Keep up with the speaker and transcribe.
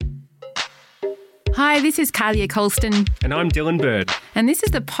Hi, this is Kalia Colston. And I'm Dylan Bird. And this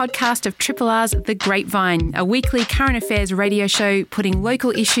is the podcast of Triple R's The Grapevine, a weekly current affairs radio show putting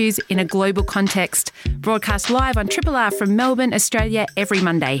local issues in a global context. Broadcast live on Triple R from Melbourne, Australia, every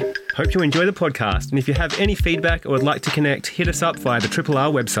Monday. Hope you enjoy the podcast. And if you have any feedback or would like to connect, hit us up via the Triple R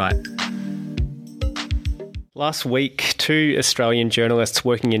website. Last week, two Australian journalists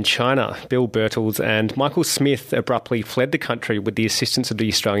working in China, Bill Birtles and Michael Smith, abruptly fled the country with the assistance of the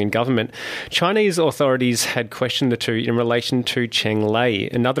Australian government. Chinese authorities had questioned the two in relation to Cheng Lei,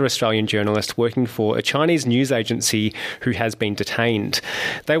 another Australian journalist working for a Chinese news agency who has been detained.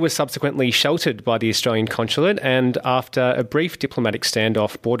 They were subsequently sheltered by the Australian consulate and, after a brief diplomatic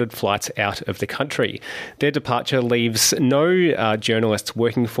standoff, boarded flights out of the country. Their departure leaves no journalists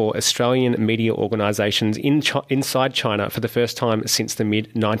working for Australian media organisations inside China for the first time since the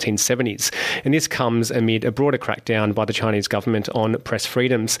mid-1970s. And this comes amid a broader crackdown by the Chinese government on press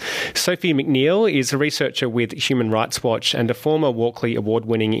freedoms. Sophie McNeil is a researcher with Human Rights Watch and a former Walkley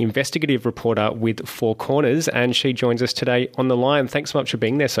Award-winning investigative reporter with Four Corners, and she joins us today on the line. Thanks so much for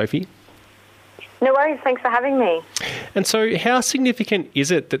being there, Sophie. No worries, thanks for having me. And so how significant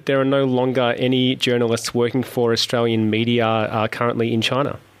is it that there are no longer any journalists working for Australian media currently in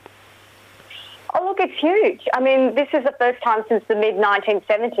China? Oh, look, it's huge. I mean, this is the first time since the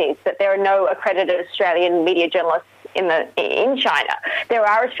mid-1970s that there are no accredited Australian media journalists in China. There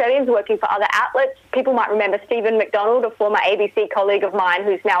are Australians working for other outlets. People might remember Stephen McDonald, a former ABC colleague of mine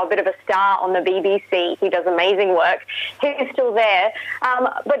who's now a bit of a star on the BBC. He does amazing work. He's still there.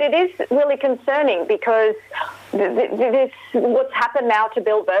 But it is really concerning because what's happened now to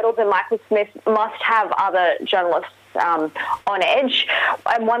Bill Birtles and Michael Smith must have other journalists on edge.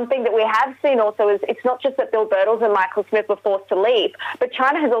 And one thing that we have seen also is it's not just that Bill Birtles and Michael Smith were forced to leave, but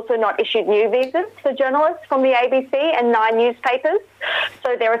China has also not issued new visas for journalists from the ABC and 9 newspapers.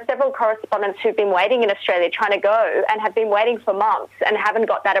 So there are several correspondents who've been waiting in Australia trying to go and have been waiting for months and haven't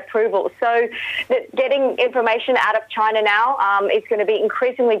got that approval. So getting information out of China now is going to be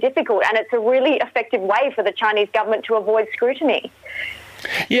increasingly difficult, and it's a really effective way for the Chinese government to avoid scrutiny.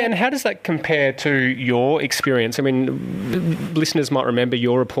 Yeah, and how does that compare to your experience? I mean, listeners might remember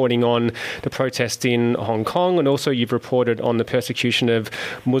your reporting on the protest in Hong Kong, and also you've reported on the persecution of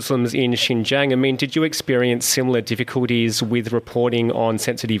Muslims in Xinjiang. I mean, did you experience similar difficulties with reporting on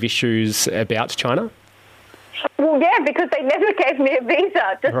sensitive issues about China? Well, yeah, because they never gave me a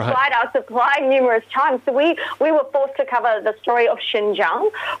visa, despite us applying numerous times. So we were forced to cover the story of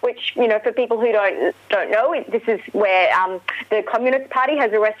Xinjiang, which, you know, for people who don't know, this is where the Communist Party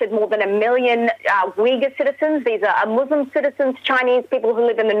has arrested more than 1 million Uyghur citizens. These are Muslim citizens, Chinese people who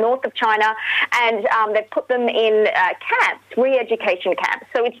live in the north of China, and they've put them in camps, re-education camps.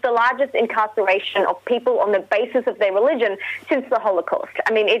 So it's the largest incarceration of people on the basis of their religion since the Holocaust.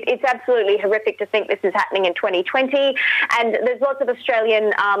 I mean, it's absolutely horrific to think this is happening in 2020, and there's lots of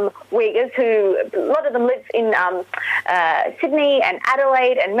Australian Uyghurs who, a lot of them live in Sydney and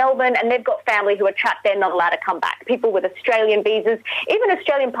Adelaide and Melbourne, and they've got family who are trapped there, not allowed to come back. People with Australian visas, even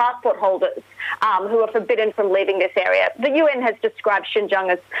Australian passport holders who are forbidden from leaving this area. The UN has described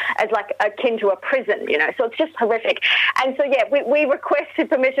Xinjiang as like akin to a prison, you know, so it's just horrific. And so, yeah, we requested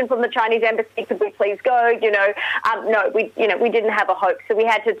permission from the Chinese embassy, could we please go, you know. No, we didn't have a hope, so we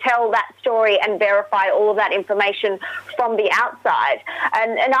had to tell that story and verify all of that information from the outside.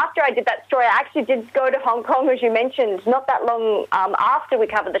 And after I did that story, I actually did go to Hong Kong, as you mentioned, not that long after we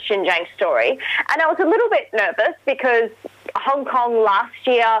covered the Xinjiang story. And I was a little bit nervous because Hong Kong last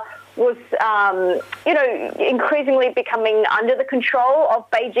year was, increasingly becoming under the control of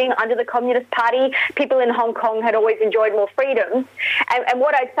Beijing, under the Communist Party. People in Hong Kong had always enjoyed more freedoms. And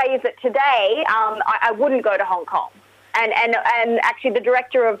what I'd say is that today, I wouldn't go to Hong Kong. And actually the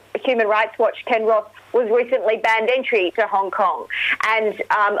director of Human Rights Watch, Ken Ross, was recently banned entry to Hong Kong. And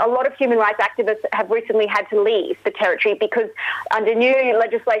a lot of human rights activists have recently had to leave the territory because under new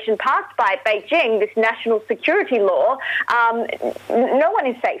legislation passed by Beijing, this national security law, no one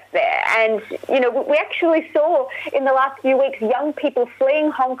is safe there. And, you know, we actually saw in the last few weeks young people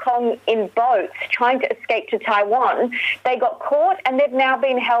fleeing Hong Kong in boats trying to escape to Taiwan. They got caught and they've now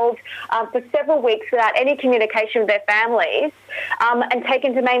been held for several weeks without any communication with their families and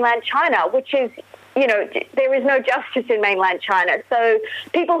taken to mainland China, which is, you know, there is no justice in mainland China. So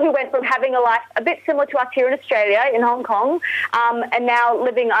people who went from having a life a bit similar to us here in Australia, in Hong Kong, and now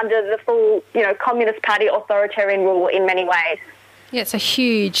living under the full, you know, Communist Party authoritarian rule in many ways. Yeah, it's a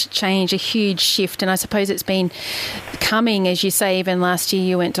huge change, a huge shift, and I suppose it's been coming, as you say. Even last year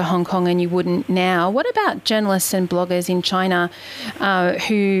you went to Hong Kong and you wouldn't now. What about journalists and bloggers in China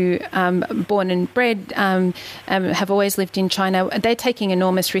who, born and bred, have always lived in China? They're taking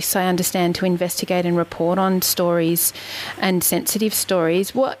enormous risks, I understand, to investigate and report on stories and sensitive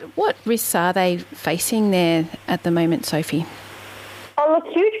stories. What risks are they facing there at the moment, Sophie? Oh,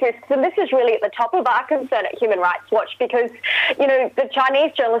 look, huge risks. And this is really at the top of our concern at Human Rights Watch because, the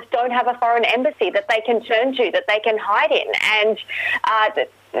Chinese journalists don't have a foreign embassy that they can turn to, that they can hide in. And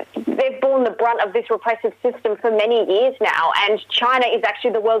they've borne the brunt of this repressive system for many years now. And China is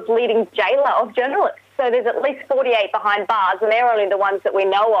actually the world's leading jailer of journalists. So there's at least 48 behind bars, and they're only the ones that we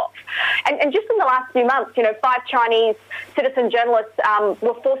know of. And just in the last few months, 5 Chinese citizen journalists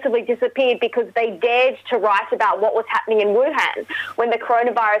were forcibly disappeared because they dared to write about what was happening in Wuhan when the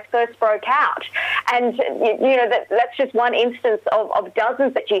coronavirus first broke out. And, that's just one instance of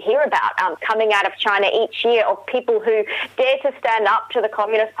dozens that you hear about coming out of China each year of people who dare to stand up to the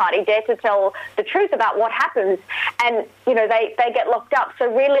Communist Party, dare to tell the truth about what happens, and, they get locked up. So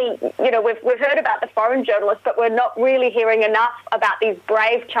really, we've heard about the foreign journalists, but we're not really hearing enough about these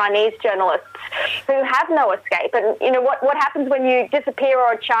brave Chinese journalists who have no escape. And what happens when you disappear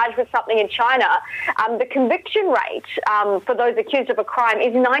or are charged with something in China? The conviction rate for those accused of a crime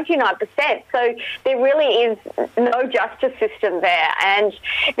is 99%. So there really is no justice system there, and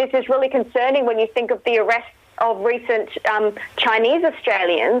this is really concerning when you think of the arrests of recent Chinese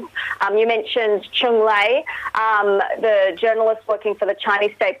Australians. You mentioned Chung Lei, the journalist working for the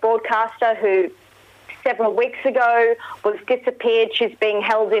Chinese state broadcaster who several weeks ago was disappeared. She's being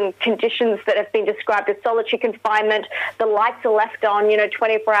held in conditions that have been described as solitary confinement. The lights are left on,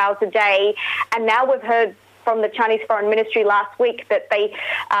 24 hours a day. And now we've heard from the Chinese Foreign Ministry last week that they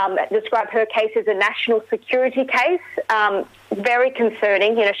described her case as a national security case. Very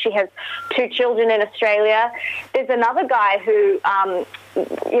concerning. She has 2 children in Australia. There's another guy who,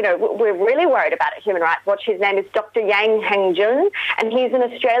 we're really worried about at Human Rights Watch. His name is Dr. Yang Hengjun, and he's an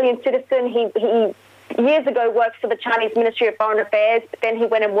Australian citizen. He years ago worked for the Chinese Ministry of Foreign Affairs, but then he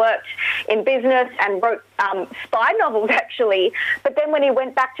went and worked in business and wrote spy novels, actually. But then when he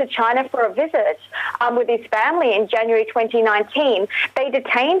went back to China for a visit with his family in January 2019, they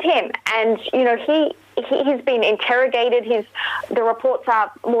detained him. And, he's been interrogated. The reports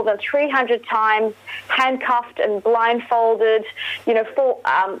are more than 300 times, handcuffed and blindfolded,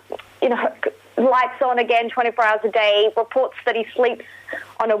 lights on again 24 hours a day, reports that he sleeps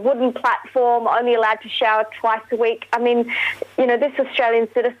on a wooden platform, only allowed to shower twice a week. I mean, this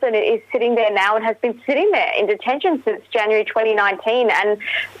Australian citizen is sitting there now and has been sitting there in detention since January 2019. And,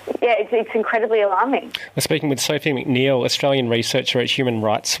 it's incredibly alarming. We're speaking with Sophie McNeil, Australian researcher at Human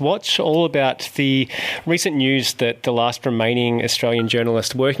Rights Watch, all about the recent news that the last remaining Australian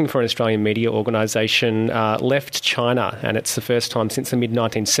journalist working for an Australian media organisation left China. And it's the first time since the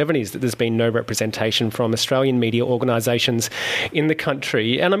mid-1970s that there's been no representation from Australian media organisations in the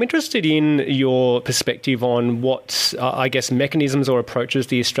country. And I'm interested in your perspective on what, mechanisms or approaches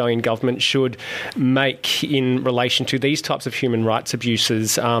the Australian government should make in relation to these types of human rights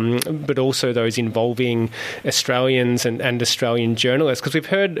abuses, but also those involving Australians and Australian journalists. Because we've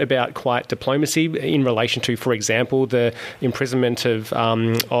heard about quiet diplomacy in relation to, for example, the imprisonment of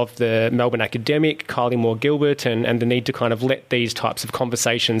the Melbourne academic, Kylie Moore-Gilbert, and the need to kind of let these types of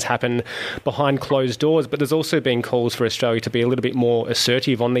conversations happen behind closed doors. But there's also been calls for Australia to be a little bit more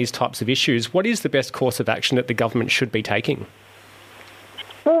assertive on these types of issues. What is the best course of action that the government should be taking?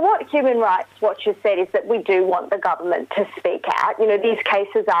 Well, what Human Rights Watch has said is that we do want the government to speak out. These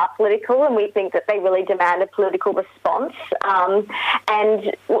cases are political, and we think that they really demand a political response.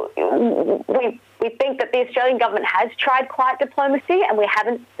 And we think that the Australian government has tried quiet diplomacy, and we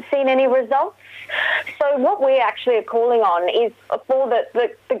haven't seen any results. So what we actually are calling on is for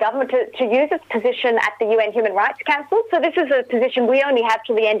the government to use its position at the UN Human Rights Council. So this is a position we only have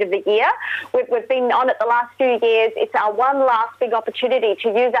till the end of the year. We've been on it the last few years. It's our one last big opportunity to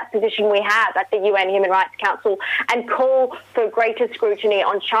use that position we have at the UN Human Rights Council and call for greater scrutiny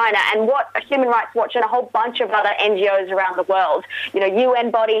on China. And what Human Rights Watch and a whole bunch of other NGOs around the world,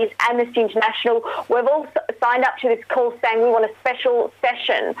 UN bodies, Amnesty International, we've all signed up to this call saying we want a special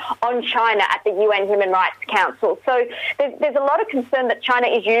session on China at the UN Human Rights Council. So there's a lot of concern that China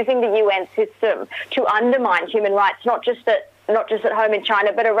is using the UN system to undermine human rights, not just at home in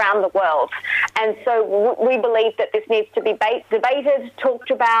China, but around the world. And so we believe that this needs to be debated,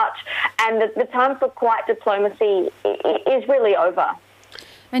 talked about, and the time for quiet diplomacy is really over.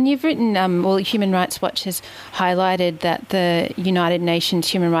 And you've written, Human Rights Watch has highlighted that the United Nations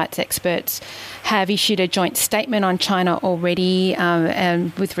human rights experts have issued a joint statement on China already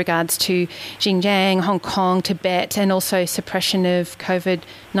and with regards to Xinjiang, Hong Kong, Tibet, and also suppression of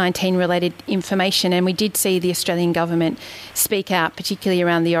COVID-19 related information. And we did see the Australian government speak out, particularly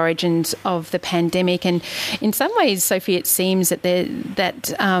around the origins of the pandemic. And in some ways, Sophie, it seems that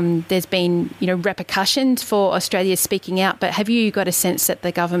there's been repercussions for Australia speaking out. But have you got a sense that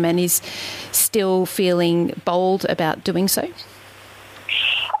the government is still feeling bold about doing so?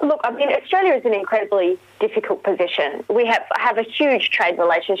 Look, I mean, Australia is in an incredibly difficult position. We have a huge trade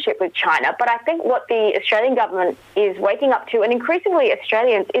relationship with China, but I think what the Australian government is waking up to, and increasingly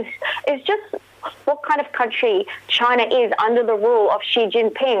Australians, is just what kind of country China is under the rule of Xi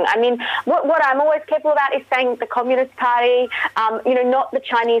Jinping. I mean, what I'm always careful about is saying the Communist Party, not the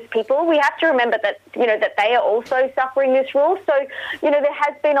Chinese people. We have to remember that, that they are also suffering this rule. So, there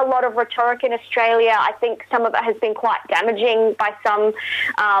has been a lot of rhetoric in Australia. I think some of it has been quite damaging by some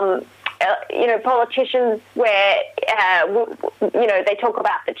politicians where, they talk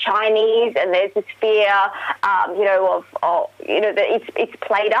about the Chinese and there's this fear, that it's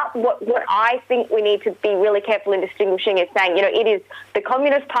played up. What I think we need to be really careful in distinguishing is saying, it is the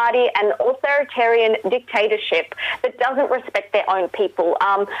Communist Party and authoritarian dictatorship that doesn't respect their own people.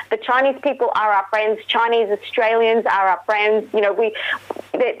 The Chinese people are our friends. Chinese Australians are our friends.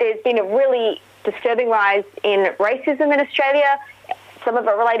 There's been a really disturbing rise in racism in Australia. Some of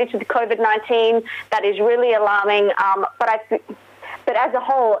it related to the COVID-19. That is really alarming. But as a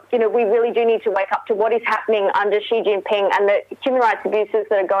whole, we really do need to wake up to what is happening under Xi Jinping and the human rights abuses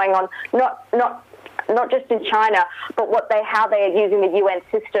that are going on, not just in China, but how they are using the UN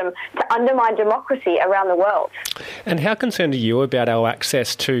system to undermine democracy around the world. And how concerned are you about our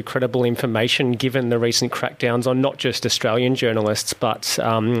access to credible information given the recent crackdowns on not just Australian journalists but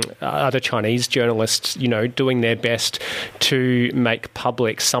other Chinese journalists, doing their best to make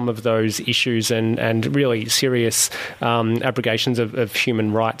public some of those issues and really serious abrogations of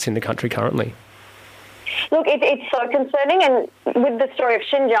human rights in the country currently? Look, it's so concerning, and with the story of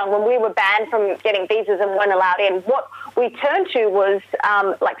Xinjiang, when we were banned from getting visas and weren't allowed in, what we turned to was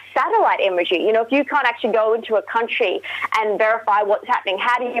satellite imagery. If you can't actually go into a country and verify what's happening,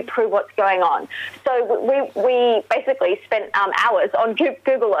 how do you prove what's going on? So we basically spent hours on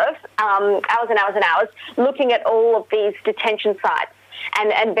Google Earth, hours and hours and hours, looking at all of these detention sites.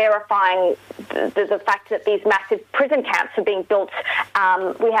 And verifying the fact that these massive prison camps are being built.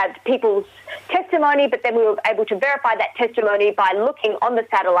 We had people's testimony, but then we were able to verify that testimony by looking on the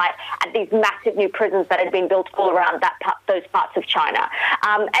satellite at these massive new prisons that had been built all around those parts of China.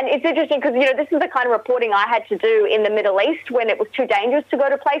 And it's interesting because, this is the kind of reporting I had to do in the Middle East when it was too dangerous to go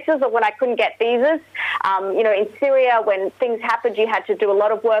to places or when I couldn't get visas. In Syria, when things happened, you had to do a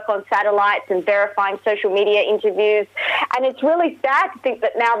lot of work on satellites and verifying social media interviews. And it's really sad to think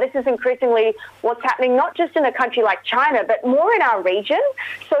that now this is increasingly what's happening, not just in a country like China, but more in our region.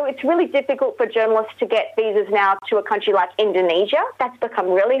 So it's really difficult for journalists to get visas now to a country like Indonesia. That's become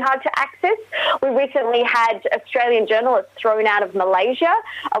really hard to access. We recently had Australian journalists thrown out of Malaysia.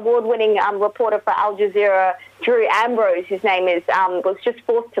 Award-winning reporter for Al Jazeera, Drew Ambrose, his name is, was just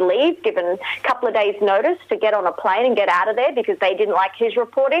forced to leave, given a couple of days' notice to get on a plane and get out of there because they didn't like his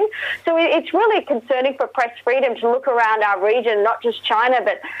reporting. So it's really concerning for press freedom to look around our region, not just China,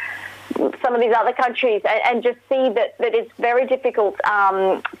 but some of these other countries, and just see that it's very difficult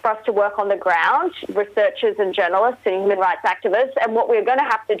for us to work on the ground, researchers and journalists and human rights activists. And what we're going to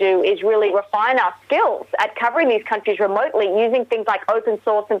have to do is really refine our skills at covering these countries remotely using things like open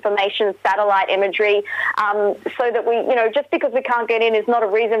source information, satellite imagery, so that we, just because we can't get in is not a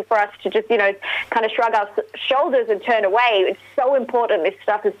reason for us to just, kind of shrug our shoulders and turn away. It's so important this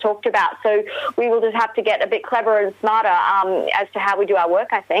stuff is talked about. So we will just have to get a bit cleverer and smarter as to how we do our work,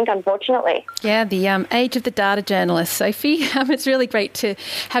 I think, unfortunately. Yeah, the age of the data journalist, Sophie. It's really great to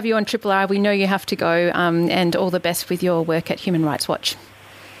have you on Triple R. We know you have to go, and all the best with your work at Human Rights Watch.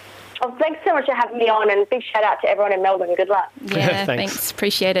 Oh, thanks so much for having me on, and big shout out to everyone in Melbourne. Good luck. Yeah, thanks.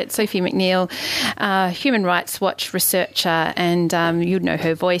 Appreciate it. Sophie McNeil, Human Rights Watch researcher, and you'd know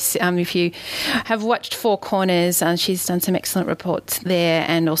her voice if you have watched Four Corners. She's done some excellent reports there,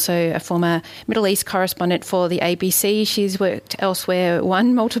 and also a former Middle East correspondent for the ABC. She's worked elsewhere,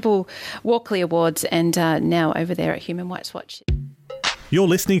 won multiple Walkley Awards, and now over there at Human Rights Watch. You're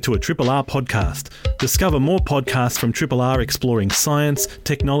listening to a Triple R podcast. Discover more podcasts from Triple R exploring science,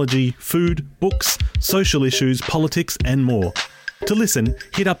 technology, food, books, social issues, politics, and more. To listen,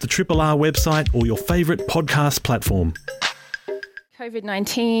 hit up the Triple R website or your favourite podcast platform.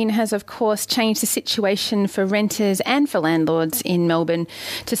 COVID-19 has, of course, changed the situation for renters and for landlords in Melbourne.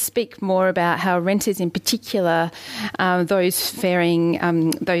 To speak more about how renters in particular, those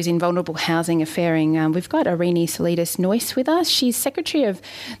in vulnerable housing are faring, we've got Irini Salidas-Noyce with us. She's Secretary of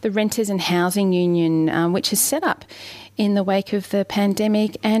the Renters and Housing Union, which is set up in the wake of the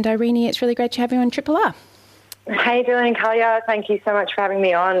pandemic. And Irini, it's really great to have you on Triple R. Hey, Dylan and Kalia, thank you so much for having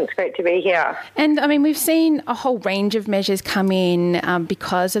me on. It's great to be here. And, we've seen a whole range of measures come in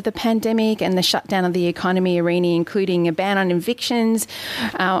because of the pandemic and the shutdown of the economy, Irini, including a ban on evictions,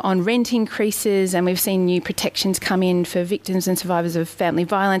 on rent increases, and we've seen new protections come in for victims and survivors of family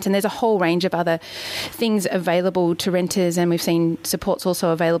violence, and there's a whole range of other things available to renters, and we've seen supports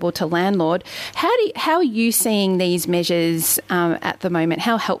also available to landlord. How are you seeing these measures at the moment?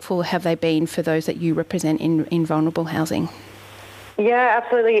 How helpful have they been for those that you represent in vulnerable housing? Yeah,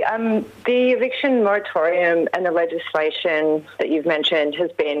 absolutely. The eviction moratorium and the legislation that you've mentioned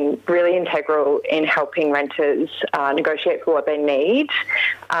has been really integral in helping renters negotiate for what they need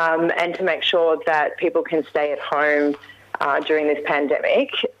and to make sure that people can stay at home during this pandemic.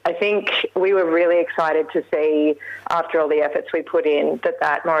 I think we were really excited to see, after all the efforts we put in,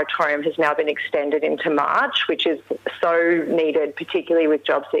 that moratorium has now been extended into March, which is so needed, particularly with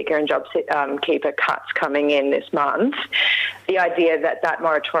JobSeeker and JobKeeper cuts coming in this month. The idea that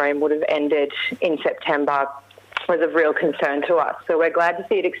moratorium would have ended in September was of real concern to us. So we're glad to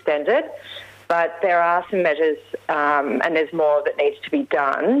see it extended. But there are some measures and there's more that needs to be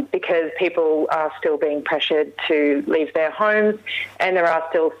done because people are still being pressured to leave their homes, and there are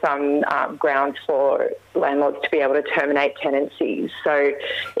still some grounds for landlords to be able to terminate tenancies. So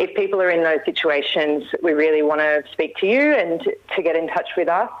if people are in those situations, we really want to speak to you and to get in touch with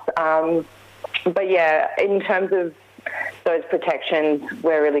us. But yeah, in terms of those protections,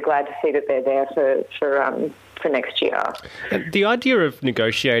 we're really glad to see that they're there for next year. The idea of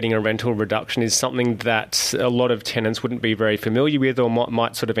negotiating a rental reduction is something that a lot of tenants wouldn't be very familiar with or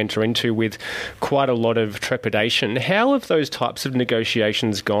might sort of enter into with quite a lot of trepidation. How have those types of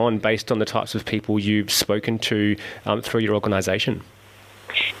negotiations gone based on the types of people you've spoken to through your organisation?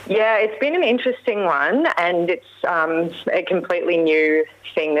 Yeah, it's been an interesting one, and it's a completely new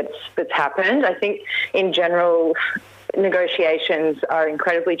thing that's happened. I think in general, negotiations are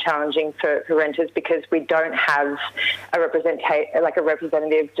incredibly challenging for renters because we don't have a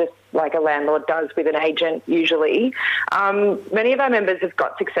representative just like a landlord does with an agent usually. Many of our members have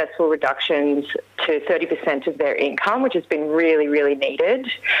got successful reductions to 30% of their income, which has been really, really needed.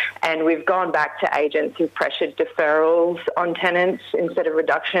 And we've gone back to agents who've pressured deferrals on tenants instead of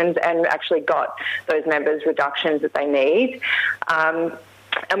reductions and actually got those members reductions that they need.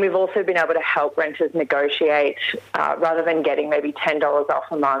 And we've also been able to help renters negotiate rather than getting maybe $10 off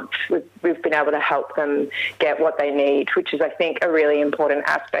a month. We've been able to help them get what they need, which is, I think, a really important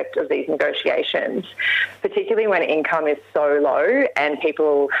aspect of these negotiations, particularly when income is so low and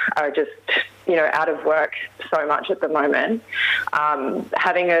people are just, out of work so much at the moment.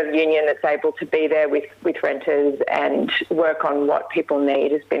 Having a union that's able to be there with renters and work on what people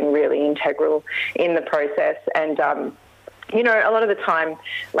need has been really integral in the process. And a lot of the time,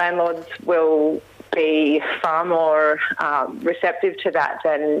 landlords will be far more receptive to that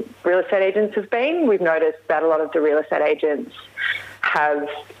than real estate agents have been. We've noticed that a lot of the real estate agents have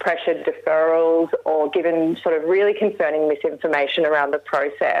pressured deferrals or given sort of really concerning misinformation around the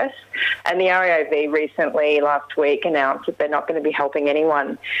process. And the RAOV recently, last week, announced that they're not going to be helping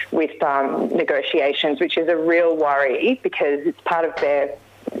anyone with negotiations, which is a real worry because it's part of their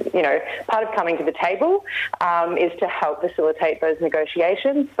part of coming to the table is to help facilitate those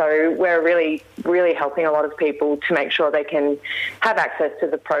negotiations. So we're really, really helping a lot of people to make sure they can have access to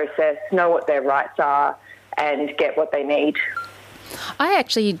the process, know what their rights are, and get what they need. I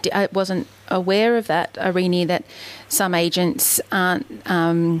actually wasn't aware of that, Irini, that some agents aren't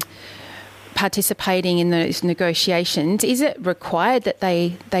participating in those negotiations. Is it required that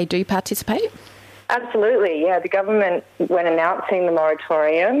they do participate? Absolutely, yeah. The government, when announcing the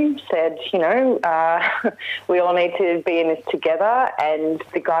moratorium, said, we all need to be in this together, and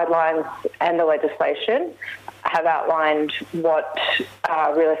the guidelines and the legislation have outlined what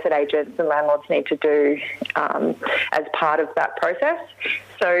real estate agents and landlords need to do as part of that process.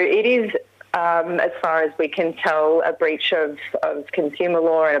 So it is, as far as we can tell, a breach of consumer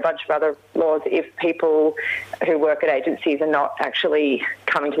law and a bunch of other laws if people who work at agencies are not actually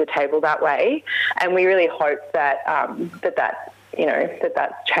coming to the table that way. And we really hope that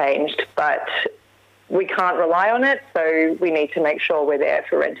that's changed, but we can't rely on it. So we need to make sure we're there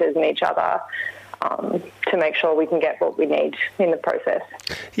for renters and each other to make sure we can get what we need in the process.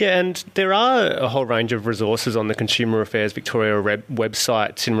 Yeah, and there are a whole range of resources on the Consumer Affairs Victoria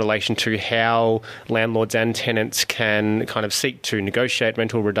website in relation to how landlords and tenants can kind of seek to negotiate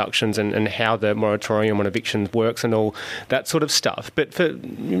rental reductions and how the moratorium on evictions works and all that sort of stuff. But for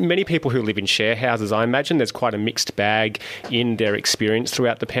many people who live in share houses, I imagine there's quite a mixed bag in their experience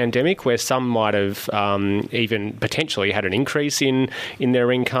throughout the pandemic, where some might have even potentially had an increase in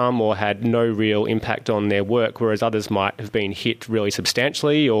their income or had no real impact on their work, whereas others might have been hit really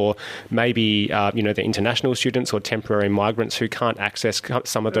substantially, or maybe they're international students or temporary migrants who can't access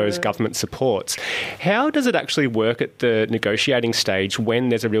some of those government supports. How does it actually work at the negotiating stage when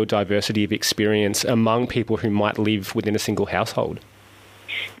there's a real diversity of experience among people who might live within a single household?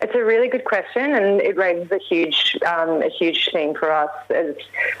 It's a really good question, and it raises a huge thing for us. There's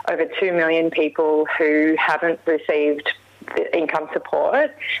over 2 million people who haven't received income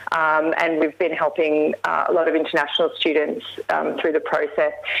support, and we've been helping a lot of international students through the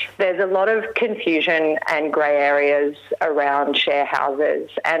process. There's a lot of confusion and grey areas around share houses,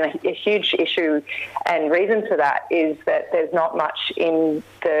 and a huge issue and reason for that is that there's not much in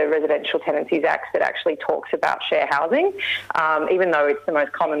the Residential Tenancies Act that actually talks about share housing, even though it's the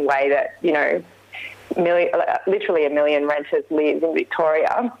most common way that, literally 1 million renters live in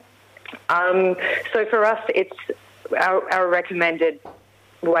Victoria. So for us, it's our recommended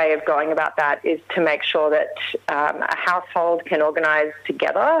way of going about that is to make sure that a household can organise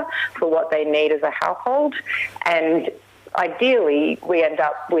together for what they need as a household, and ideally we end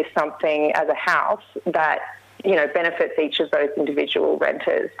up with something as a house that benefits each of those individual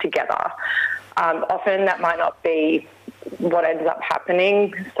renters together. Often that might not be what ends up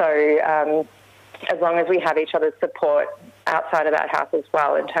happening, so as long as we have each other's support outside of that house as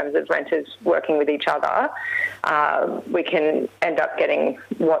well, in terms of renters working with each other, we can end up getting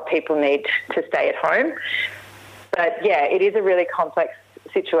what people need to stay at home. But yeah, it is a really complex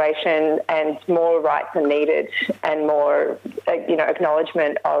situation, and more rights are needed, and more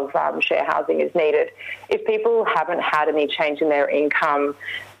acknowledgement of share housing is needed. If people haven't had any change in their income,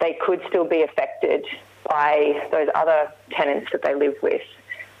 they could still be affected by those other tenants that they live with.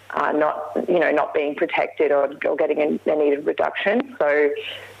 Not being protected or getting a needed reduction. So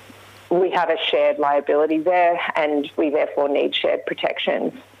we have a shared liability there, and we therefore need shared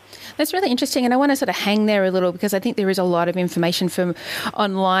protections. That's really interesting, and I want to sort of hang there a little, because I think there is a lot of information from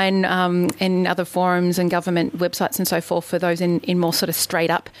online and other forums and government websites and so forth for those in more sort of straight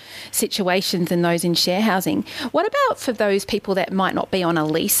up situations than those in share housing. What about for those people that might not be on a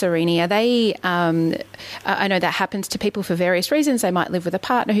lease or any? Are they? I know that happens to people for various reasons. They might live with a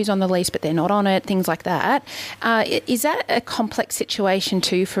partner who's on the lease but they're not on it. Things like that. Is that a complex situation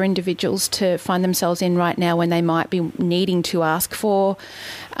too for individuals to find themselves in right now, when they might be needing to ask for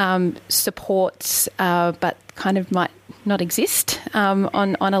supports, but kind of might not exist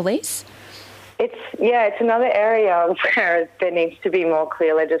on a lease? It's another area where there needs to be more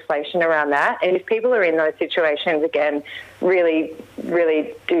clear legislation around that. And if people are in those situations, again, really,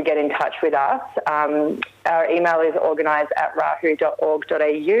 really do get in touch with us. Our email is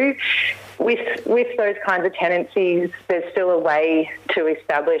organise@rahu.org.au. With those kinds of tenancies, there's still a way to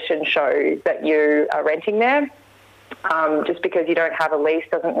establish and show that you are renting there. Just because you don't have a lease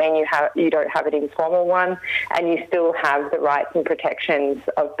doesn't mean you don't have an informal one, and you still have the rights and protections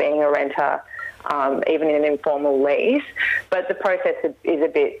of being a renter, even in an informal lease. But the process is a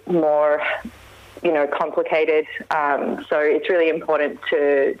bit more, complicated. So it's really important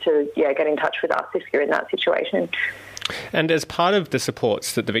to get in touch with us if you're in that situation. And as part of the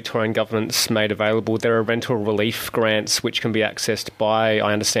supports that the Victorian government's made available, there are rental relief grants which can be accessed by,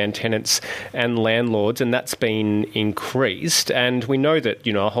 I understand, tenants and landlords, and that's been increased. And we know that,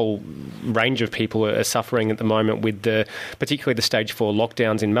 a whole range of people are suffering at the moment with particularly the stage 4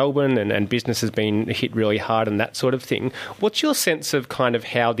 lockdowns in Melbourne, and business has been hit really hard and that sort of thing. What's your sense of kind of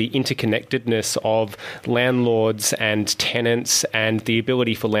how the interconnectedness of landlords and tenants, and the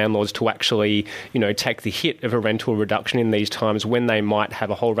ability for landlords to actually, take the hit of a rental reduction in these times when they might have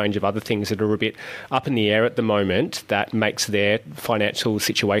a whole range of other things that are a bit up in the air at the moment, that makes their financial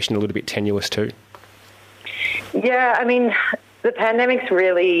situation a little bit tenuous too? Yeah, I mean, the pandemic's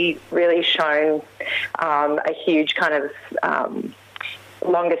really, really shown a huge kind of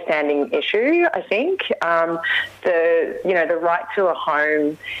longer standing issue, I think. The right to a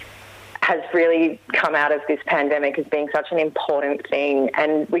home has really come out of this pandemic as being such an important thing,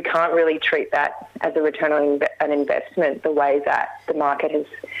 and we can't really treat that as a return on an investment the way that the market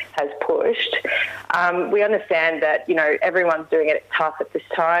has pushed. We understand that, everyone's doing it tough at this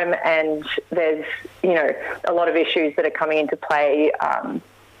time, and there's, a lot of issues that are coming into play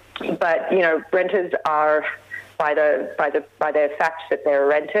But renters are, by their fact that they're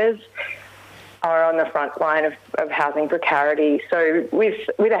renters, are on the front line of housing precarity. So with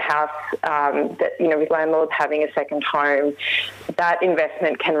a house with landlords having a second home, that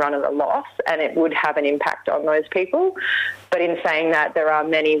investment can run at a loss, and it would have an impact on those people. But in saying that, there are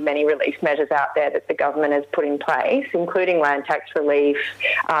many, many relief measures out there that the government has put in place, including land tax relief,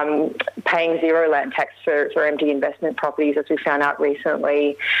 paying zero land tax for empty investment properties, as we found out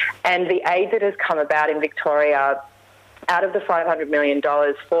recently, and the aid that has come about in Victoria. Out of the $500 million,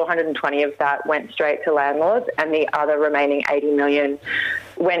 420 of that went straight to landlords, and the other remaining 80 million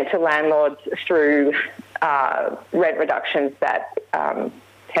went to landlords through rent reductions that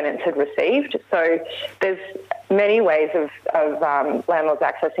tenants had received. So there's many ways of landlords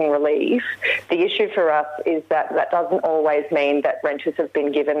accessing relief. The issue for us is that doesn't always mean that renters have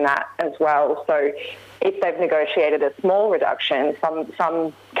been given that as well. So if they've negotiated a small reduction,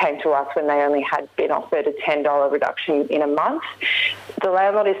 some came to us when they only had been offered a $10 reduction in a month, the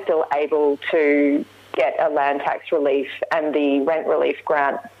landlord is still able to get a land tax relief and the rent relief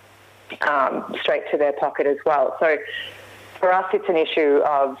grant straight to their pocket as well. So for us, it's an issue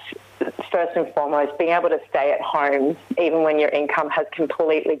of, first and foremost, being able to stay at home even when your income has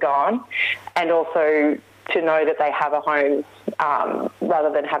completely gone, and also to know that they have a home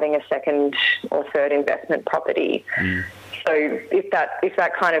rather than having a second or third investment property. So if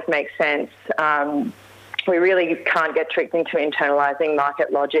that kind of makes sense, we really can't get tricked into internalising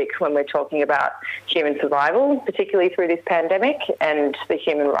market logic when we're talking about human survival, particularly through this pandemic, and the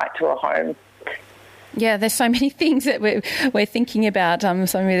human right to a home. Yeah, there's so many things that we're thinking about, so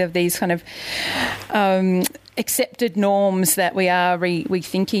many of these kind of accepted norms that we are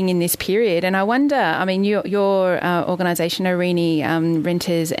rethinking in this period. And I wonder, I mean, your organisation, Arini,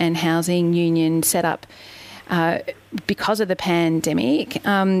 Renters and Housing Union, set up because of the pandemic.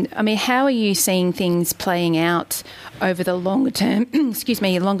 I mean, how are you seeing things playing out over the longer term,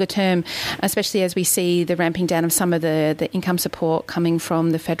 especially as we see the ramping down of some of the income support coming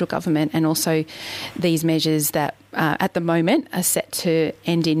from the federal government, and also these measures that at the moment are set to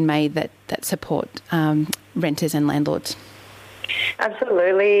end in May that support renters and landlords?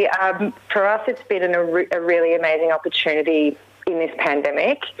 Absolutely. For us, it's been a really amazing opportunity in this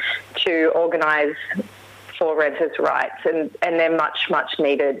pandemic to organise for renters' rights, and they're much, much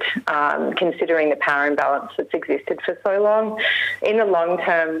needed, considering the power imbalance that's existed for so long. In the long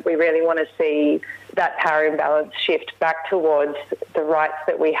term, we really want to see that power imbalance shift back towards the rights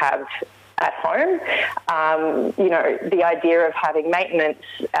that we have at home. The idea of having maintenance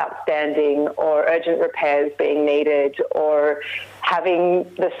outstanding or urgent repairs being needed, or having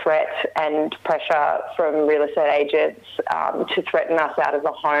the threat and pressure from real estate agents to threaten us out of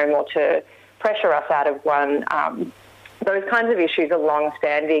the home or to pressure us out of one. Those kinds of issues are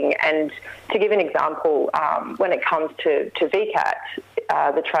long-standing. And to give an example, when it comes to VCAT,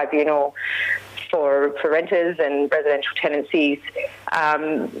 the tribunal for renters and residential tenancies,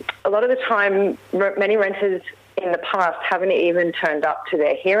 a lot of the time, many renters in the past haven't even turned up to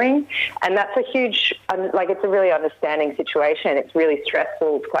their hearing, and that's a huge, it's a really understanding situation. It's really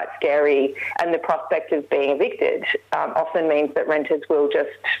stressful, it's quite scary, and the prospect of being evicted often means that renters will just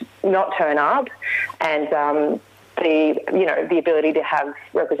not turn up, and the ability to have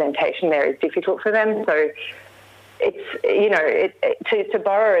representation there is difficult for them. So it's, to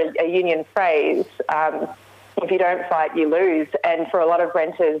borrow a union phrase, if you don't fight, you lose. And for a lot of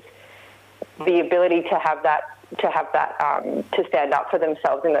renters, the ability to have that, to stand up for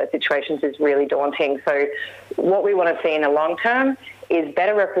themselves in those situations is really daunting. So what we want to see in the long term is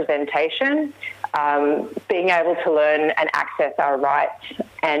better representation, being able to learn and access our rights,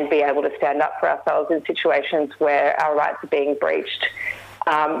 and be able to stand up for ourselves in situations where our rights are being breached.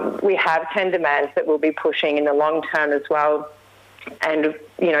 We have 10 demands that we'll be pushing in the long term as well, and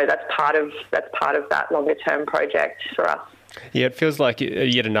that's part of that longer term project for us. Yeah, it feels like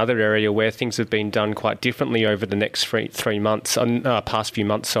yet another area where things have been done quite differently over the next past few months,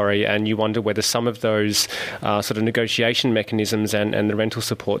 and you wonder whether some of those sort of negotiation mechanisms and the rental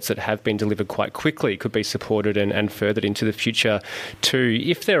supports that have been delivered quite quickly could be supported and furthered into the future too.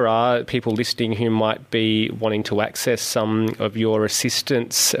 If there are people listening who might be wanting to access some of your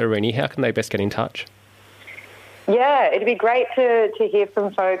assistance, Arini, how can they best get in touch? Yeah, it'd be great to hear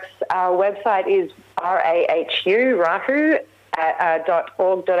from folks. Our website is Rahu, at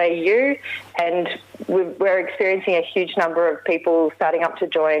 .org.au, and we're experiencing a huge number of people starting up to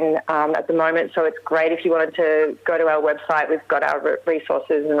join at the moment, so it's great if you wanted to go to our website. We've got our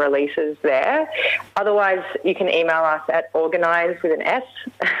resources and releases there. Otherwise, you can email us at organise with an S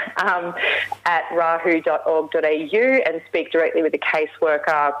at rahu.org.au and speak directly with the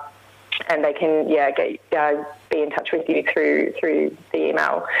caseworker, and they can be in touch with you through the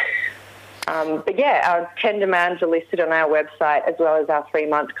email. But our 10 demands are listed on our website, as well as our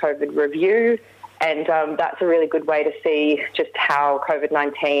 3-month COVID review. And that's a really good way to see just how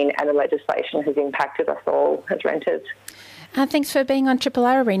COVID-19 and the legislation has impacted us all as renters. Thanks for being on Triple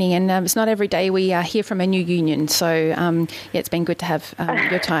R, Irini. And it's not every day we hear from a new union. So, it's been good to have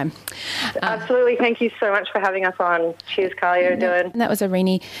your time. Absolutely. Thank you so much for having us on. Cheers, Carly. How are you doing? And that was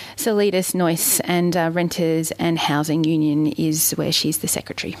Irini Salidas Noyce, and Renters and Housing Union is where she's the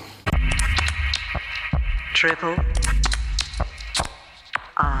secretary. Triple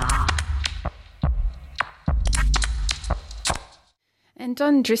R. And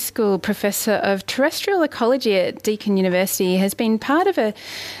Don Driscoll, Professor of Terrestrial Ecology at Deakin University, has been part of a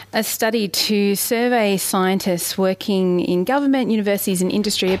study to survey scientists working in government, universities and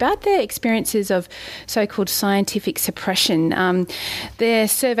industry about their experiences of so-called scientific suppression. Their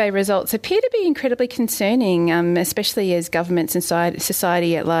survey results appear to be incredibly concerning, especially as governments and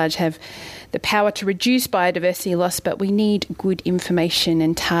society at large have the power to reduce biodiversity loss, but we need good information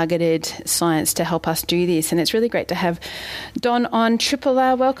and targeted science to help us do this. And it's really great to have Don on Triple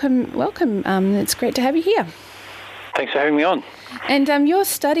R. Welcome. It's great to have you here. Thanks for having me on. And your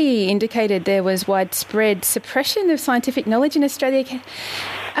study indicated there was widespread suppression of scientific knowledge in Australia.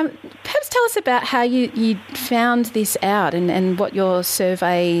 Perhaps tell us about how you found this out and what your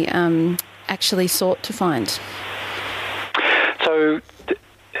survey actually sought to find. So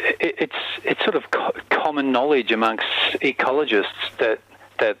it's sort of common knowledge amongst ecologists that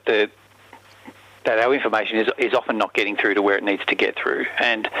our information is often not getting through to where it needs to get through.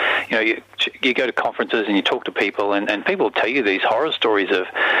 And you go to conferences and you talk to people, and people will tell you these horror stories of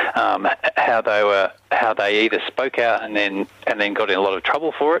how they either spoke out and then got in a lot of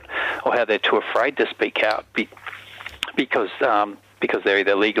trouble for it, or how they're too afraid to speak out because they're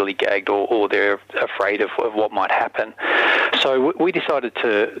either legally gagged or they're afraid of what might happen. So we decided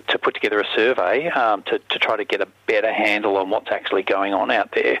to put together a survey to try to get a better handle on what's actually going on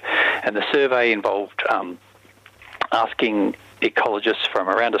out there. And the survey involved asking ecologists from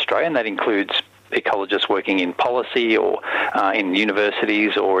around Australia, and that includes ecologists working in policy or in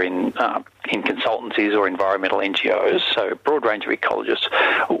universities or in consultancies or environmental NGOs, so a broad range of ecologists,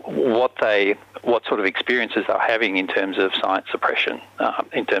 what sort of experiences they're having in terms of science suppression,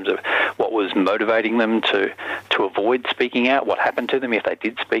 in terms of what was motivating them to avoid speaking out, what happened to them if they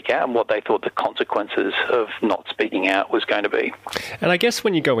did speak out, and what they thought the consequences of not speaking out was going to be. And I guess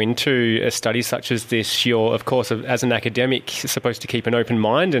when you go into a study such as this, you're, of course, as an academic, supposed to keep an open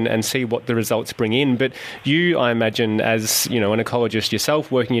mind and see what the results bring in. But you, I imagine, as an ecologist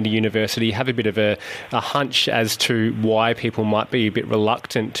yourself working at a university, have a bit of a hunch as to why people might be a bit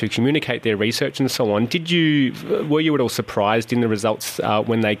reluctant to communicate their research and so on. Were you at all surprised in the results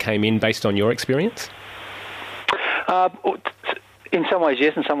when they came in based on your experience? In some ways,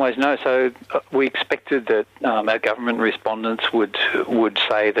 yes. In some ways, no. So we expected that our government respondents would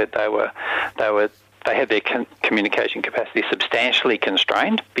say that they had their communication capacity substantially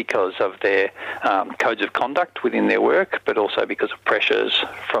constrained because of their codes of conduct within their work, but also because of pressures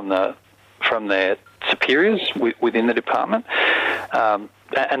from their superiors within the department.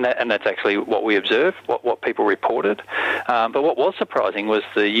 And that's actually what we observed, what people reported. But what was surprising was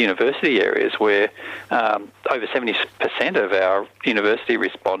the university areas where over 70% of our university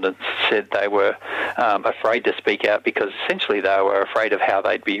respondents said they were afraid to speak out because essentially they were afraid of how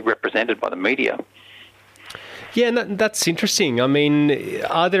they'd be represented by the media. Yeah, and that's interesting. I mean,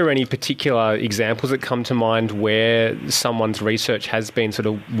 are there any particular examples that come to mind where someone's research has been sort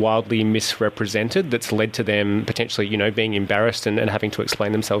of wildly misrepresented that's led to them potentially, being embarrassed and having to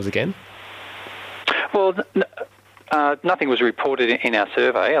explain themselves again? Well, nothing was reported in our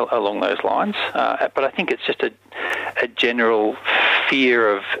survey along those lines, but I think it's just a general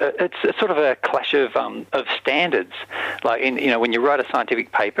fear of it's sort of a clash of standards. Like when you write a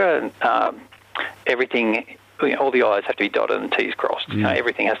scientific paper, everything. All the I's have to be dotted and T's crossed.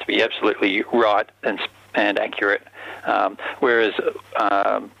 Everything has to be absolutely right and accurate. Whereas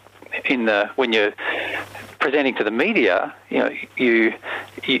when you're presenting to the media, you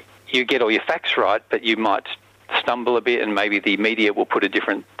get all your facts right, but you might stumble a bit, and maybe the media will put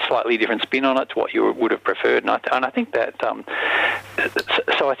a slightly different spin on it to what you would have preferred. And I think that.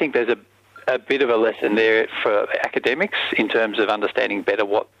 So I think there's a bit of a lesson there for academics in terms of understanding better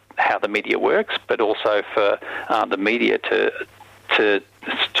how the media works, but also for the media to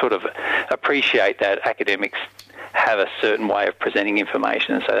sort of appreciate that academics have a certain way of presenting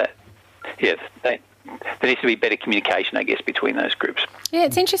information, so that there needs to be better communication, I guess, between those groups. Yeah,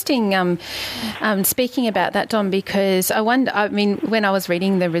 it's interesting speaking about that, Dom, because when I was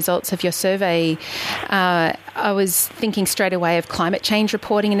reading the results of your survey, I was thinking straight away of climate change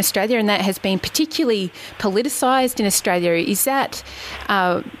reporting in Australia, and that has been particularly politicised in Australia. Is that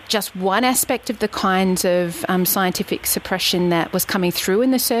just one aspect of the kinds of scientific suppression that was coming through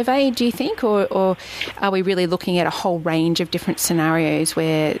in the survey, do you think? Or are we really looking at a whole range of different scenarios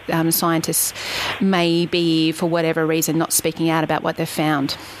where scientists may be, for whatever reason, not speaking out about what they've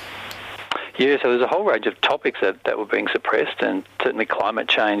found? Yeah, so there's a whole range of topics that were being suppressed, and certainly climate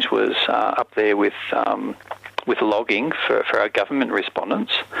change was up there with logging for our government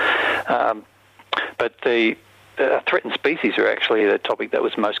respondents. But the threatened species are actually the topic that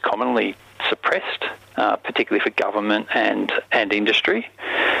was most commonly suppressed, particularly for government and industry.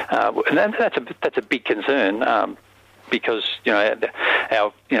 And that's a big concern. Because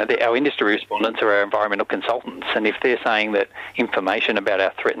our industry respondents are our environmental consultants, and if they're saying that information about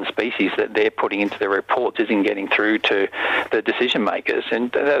our threatened species that they're putting into their reports isn't getting through to the decision makers,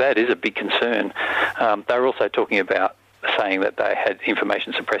 and that is a big concern. They're also talking about saying that they had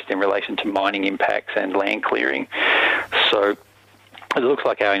information suppressed in relation to mining impacts and land clearing. So it looks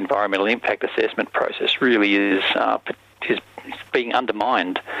like our environmental impact assessment process really is being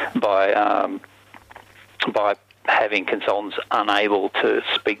undermined by having consultants unable to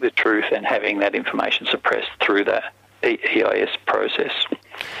speak the truth and having that information suppressed through the EIS process.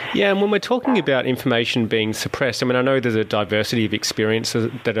 Yeah, and when we're talking about information being suppressed, I mean, I know there's a diversity of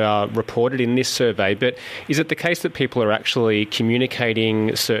experiences that are reported in this survey, but is it the case that people are actually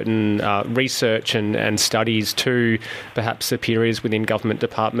communicating certain research and studies to perhaps superiors within government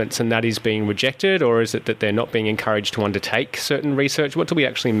departments, and that is being rejected, or is it that they're not being encouraged to undertake certain research? What do we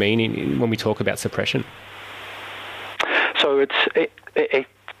actually mean when we talk about suppression? So it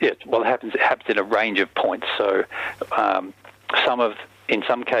happens in a range of points. So in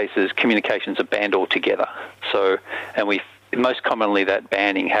some cases, communications are banned altogether. So, most commonly that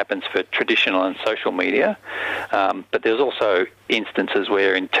banning happens for traditional and social media. But there's also instances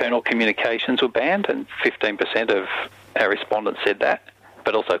where internal communications were banned, and 15% of our respondents said that.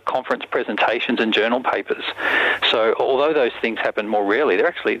 But also conference presentations and journal papers. So although those things happen more rarely,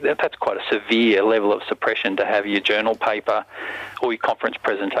 that's quite a severe level of suppression to have your journal paper or your conference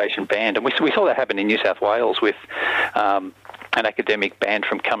presentation banned. And we saw that happen in New South Wales with an academic banned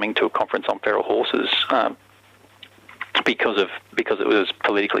from coming to a conference on feral horses because it was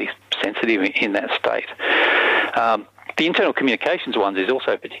politically sensitive in that state. The internal communications ones is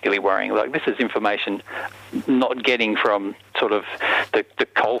also particularly worrying. Like, this is information not getting from sort of the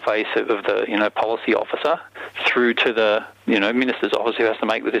coalface of the policy officer through to the minister's office who has to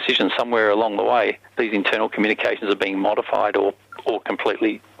make the decision. Somewhere along the way, these internal communications are being modified or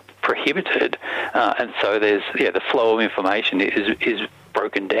completely prohibited, and so there's the flow of information is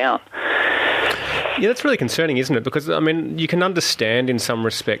broken down. Yeah, that's really concerning, isn't it? Because, I mean, you can understand in some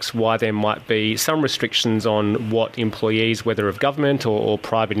respects why there might be some restrictions on what employees, whether of government or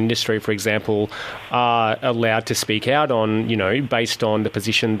private industry, for example, are allowed to speak out on, based on the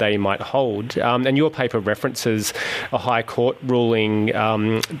position they might hold. And your paper references a High Court ruling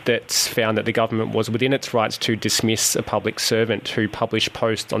that's found that the government was within its rights to dismiss a public servant who published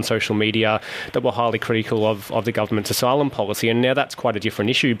posts on social media that were highly critical of the government's asylum policy. And now that's quite a different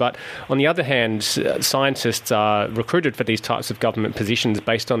issue. But on the other hand, scientists are recruited for these types of government positions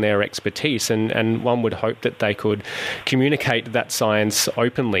based on their expertise, and one would hope that they could communicate that science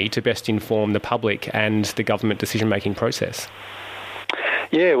openly to best inform the public and the government decision-making process.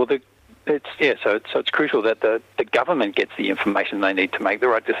 Yeah, well, it's crucial that the government gets the information they need to make the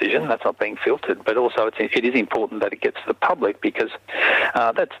right decision. That's not being filtered, but also it is important that it gets to the public, because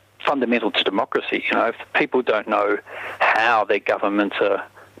that's fundamental to democracy. If people don't know how their governments are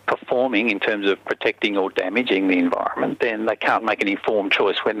performing in terms of protecting or damaging the environment, then they can't make an informed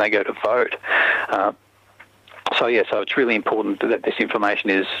choice when they go to vote. So it's really important that this information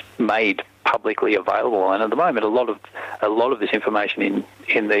is made publicly available. And at the moment, a lot of this information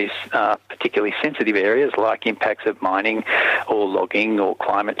in these particularly sensitive areas, like impacts of mining or logging or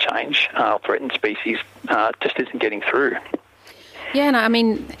climate change, threatened species, just isn't getting through. Yeah, and I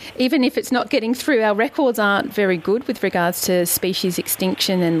mean, even if it's not getting through, our records aren't very good with regards to species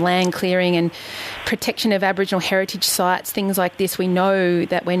extinction and land clearing and protection of Aboriginal heritage sites, things like this. We know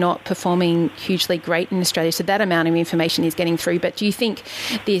that we're not performing hugely great in Australia, so that amount of information is getting through. But do you think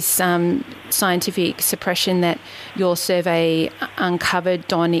this scientific suppression that your survey uncovered,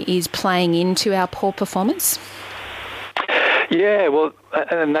 Don, is playing into our poor performance? Yeah, well,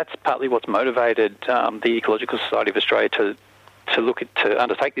 and that's partly what's motivated the Ecological Society of Australia to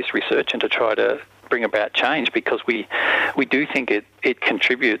undertake this research and to try to bring about change, because we do think it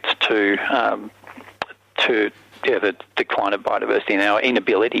contributes to the decline of biodiversity and our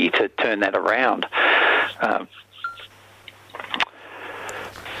inability to turn that around.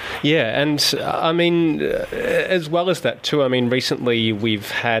 Yeah, and I mean, as well as that too, I mean, recently we've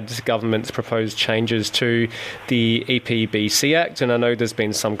had governments propose changes to the EPBC Act, and I know there's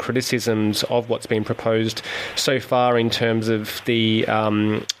been some criticisms of what's been proposed so far in terms of the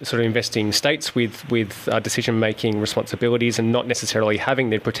sort of investing states with decision-making responsibilities and not necessarily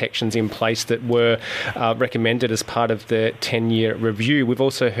having the protections in place that were recommended as part of the 10-year review. We've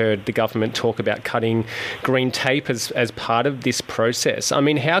also heard the government talk about cutting green tape as part of this process. I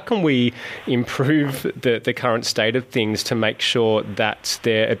mean, how can we improve the current state of things to make sure that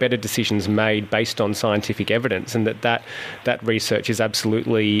there are better decisions made based on scientific evidence, and that research is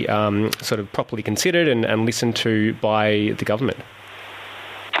absolutely sort of properly considered and listened to by the government?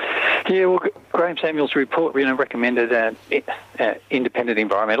 Yeah, well, Graham Samuel's report recommended an independent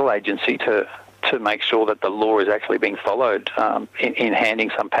environmental agency to make sure that the law is actually being followed, in handing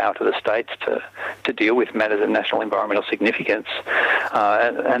some power to the states to deal with matters of national environmental significance.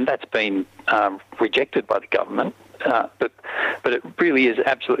 And that's been rejected by the government. But it really is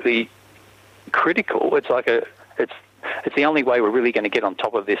absolutely critical. It's the only way we're really going to get on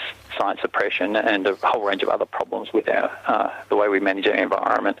top of this science suppression and a whole range of other problems with the way we manage our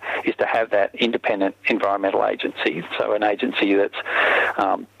environment, is to have that independent environmental agency. So an agency that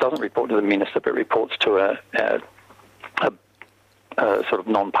doesn't report to the minister but reports to a sort of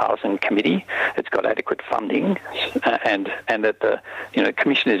non-partisan committee. It's got adequate funding, and that the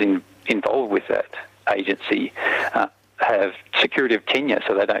commissioners involved with that agency have security of tenure,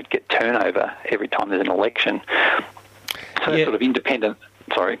 so they don't get turnover every time there's an election. So that sort of independent...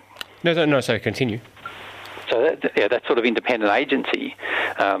 Sorry. No, sorry, continue. So that sort of independent agency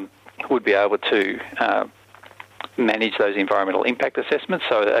would be able to manage those environmental impact assessments.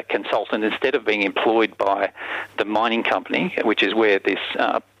 So a consultant, instead of being employed by the mining company, which is where this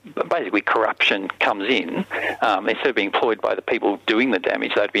basically corruption comes in, instead of being employed by the people doing the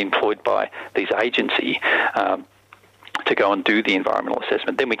damage, they'd be employed by this agency to go and do the environmental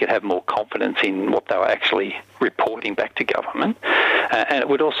assessment. Then we could have more confidence in what they were actually reporting back to government. And it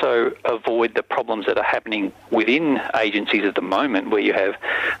would also avoid the problems that are happening within agencies at the moment, where you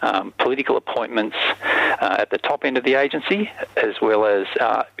have political appointments at the top end of the agency, as well as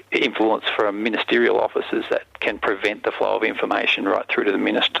influence from ministerial officers that can prevent the flow of information right through to the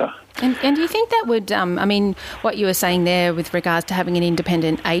minister. And do you think that would, what you were saying there with regards to having an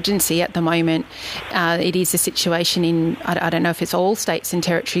independent agency at the moment, it is a situation in, I don't know if it's all states and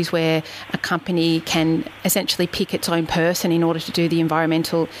territories, where a company can essentially pick its own person in order to do the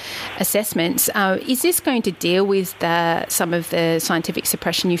environmental assessments. Is this going to deal with some of the scientific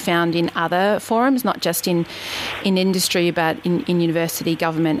suppression you found in other forums, not just in industry, but in university,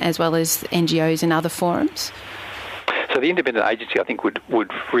 government, as well as NGOs and other forums? So the independent agency, I think,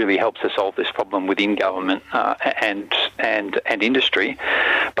 would really help to solve this problem within government and industry.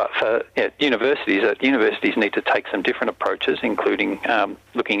 But for universities need to take some different approaches, including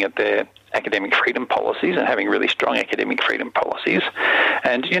looking at their academic freedom policies and having really strong academic freedom policies.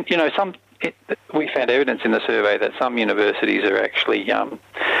 And we found evidence in the survey that some universities are actually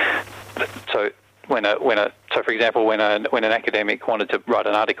for example, when an academic wanted to write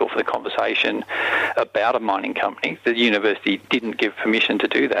an article for The Conversation about a mining company, the university didn't give permission to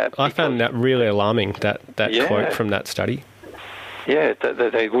do that. I found that really alarming, that quote from that study. Yeah,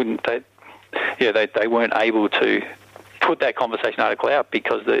 they weren't able to put that conversation article out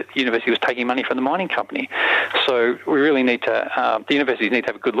because the university was taking money from the mining company. So we really need to, the universities need to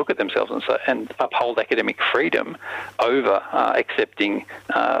have a good look at themselves and uphold academic freedom over accepting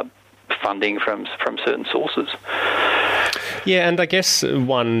funding from certain sources. Yeah, and I guess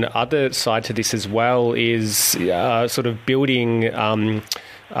one other side to this as well is sort of building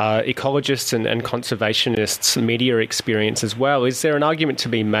ecologists and conservationists' media experience as well. Is there an argument to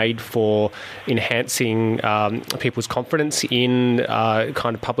be made for enhancing people's confidence in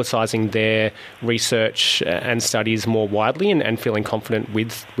kind of publicising their research and studies more widely and feeling confident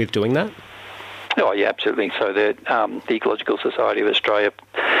with doing that? Oh, yeah, absolutely. So the Ecological Society of Australia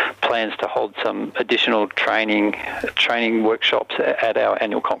plans to hold some additional training workshops at our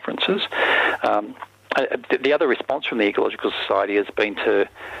annual conferences. The other response from the Ecological Society has been to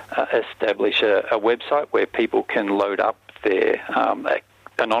establish a website where people can load up their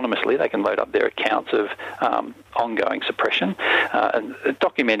anonymously, they can load up their accounts of ongoing suppression. And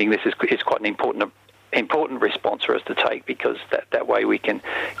documenting this is quite an important response for us to take, because that way we can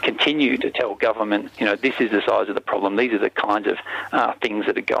continue to tell government, this is the size of the problem, these are the kinds of things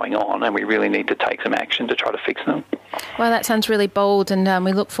that are going on, and we really need to take some action to try to fix them. Well, that sounds really bold, and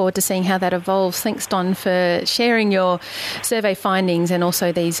we look forward to seeing how that evolves. Thanks, Don, for sharing your survey findings and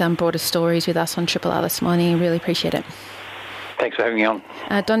also these broader stories with us on Triple R this morning. I really appreciate it. Thanks for having me on.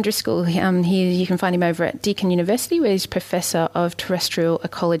 Don Driscoll, you can find him over at Deakin University, where he's Professor of Terrestrial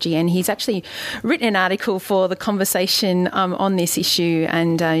Ecology, and he's actually written an article for The Conversation on this issue,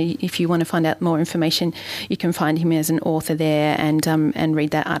 and if you want to find out more information, you can find him as an author there and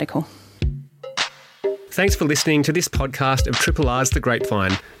read that article. Thanks for listening to this podcast of Triple R's The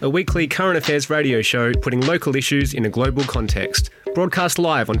Grapevine, a weekly current affairs radio show putting local issues in a global context. Broadcast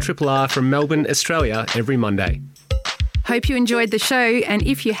live on Triple R from Melbourne, Australia, every Monday. Hope you enjoyed the show, and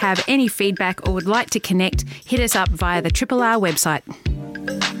if you have any feedback or would like to connect, hit us up via the Triple R website.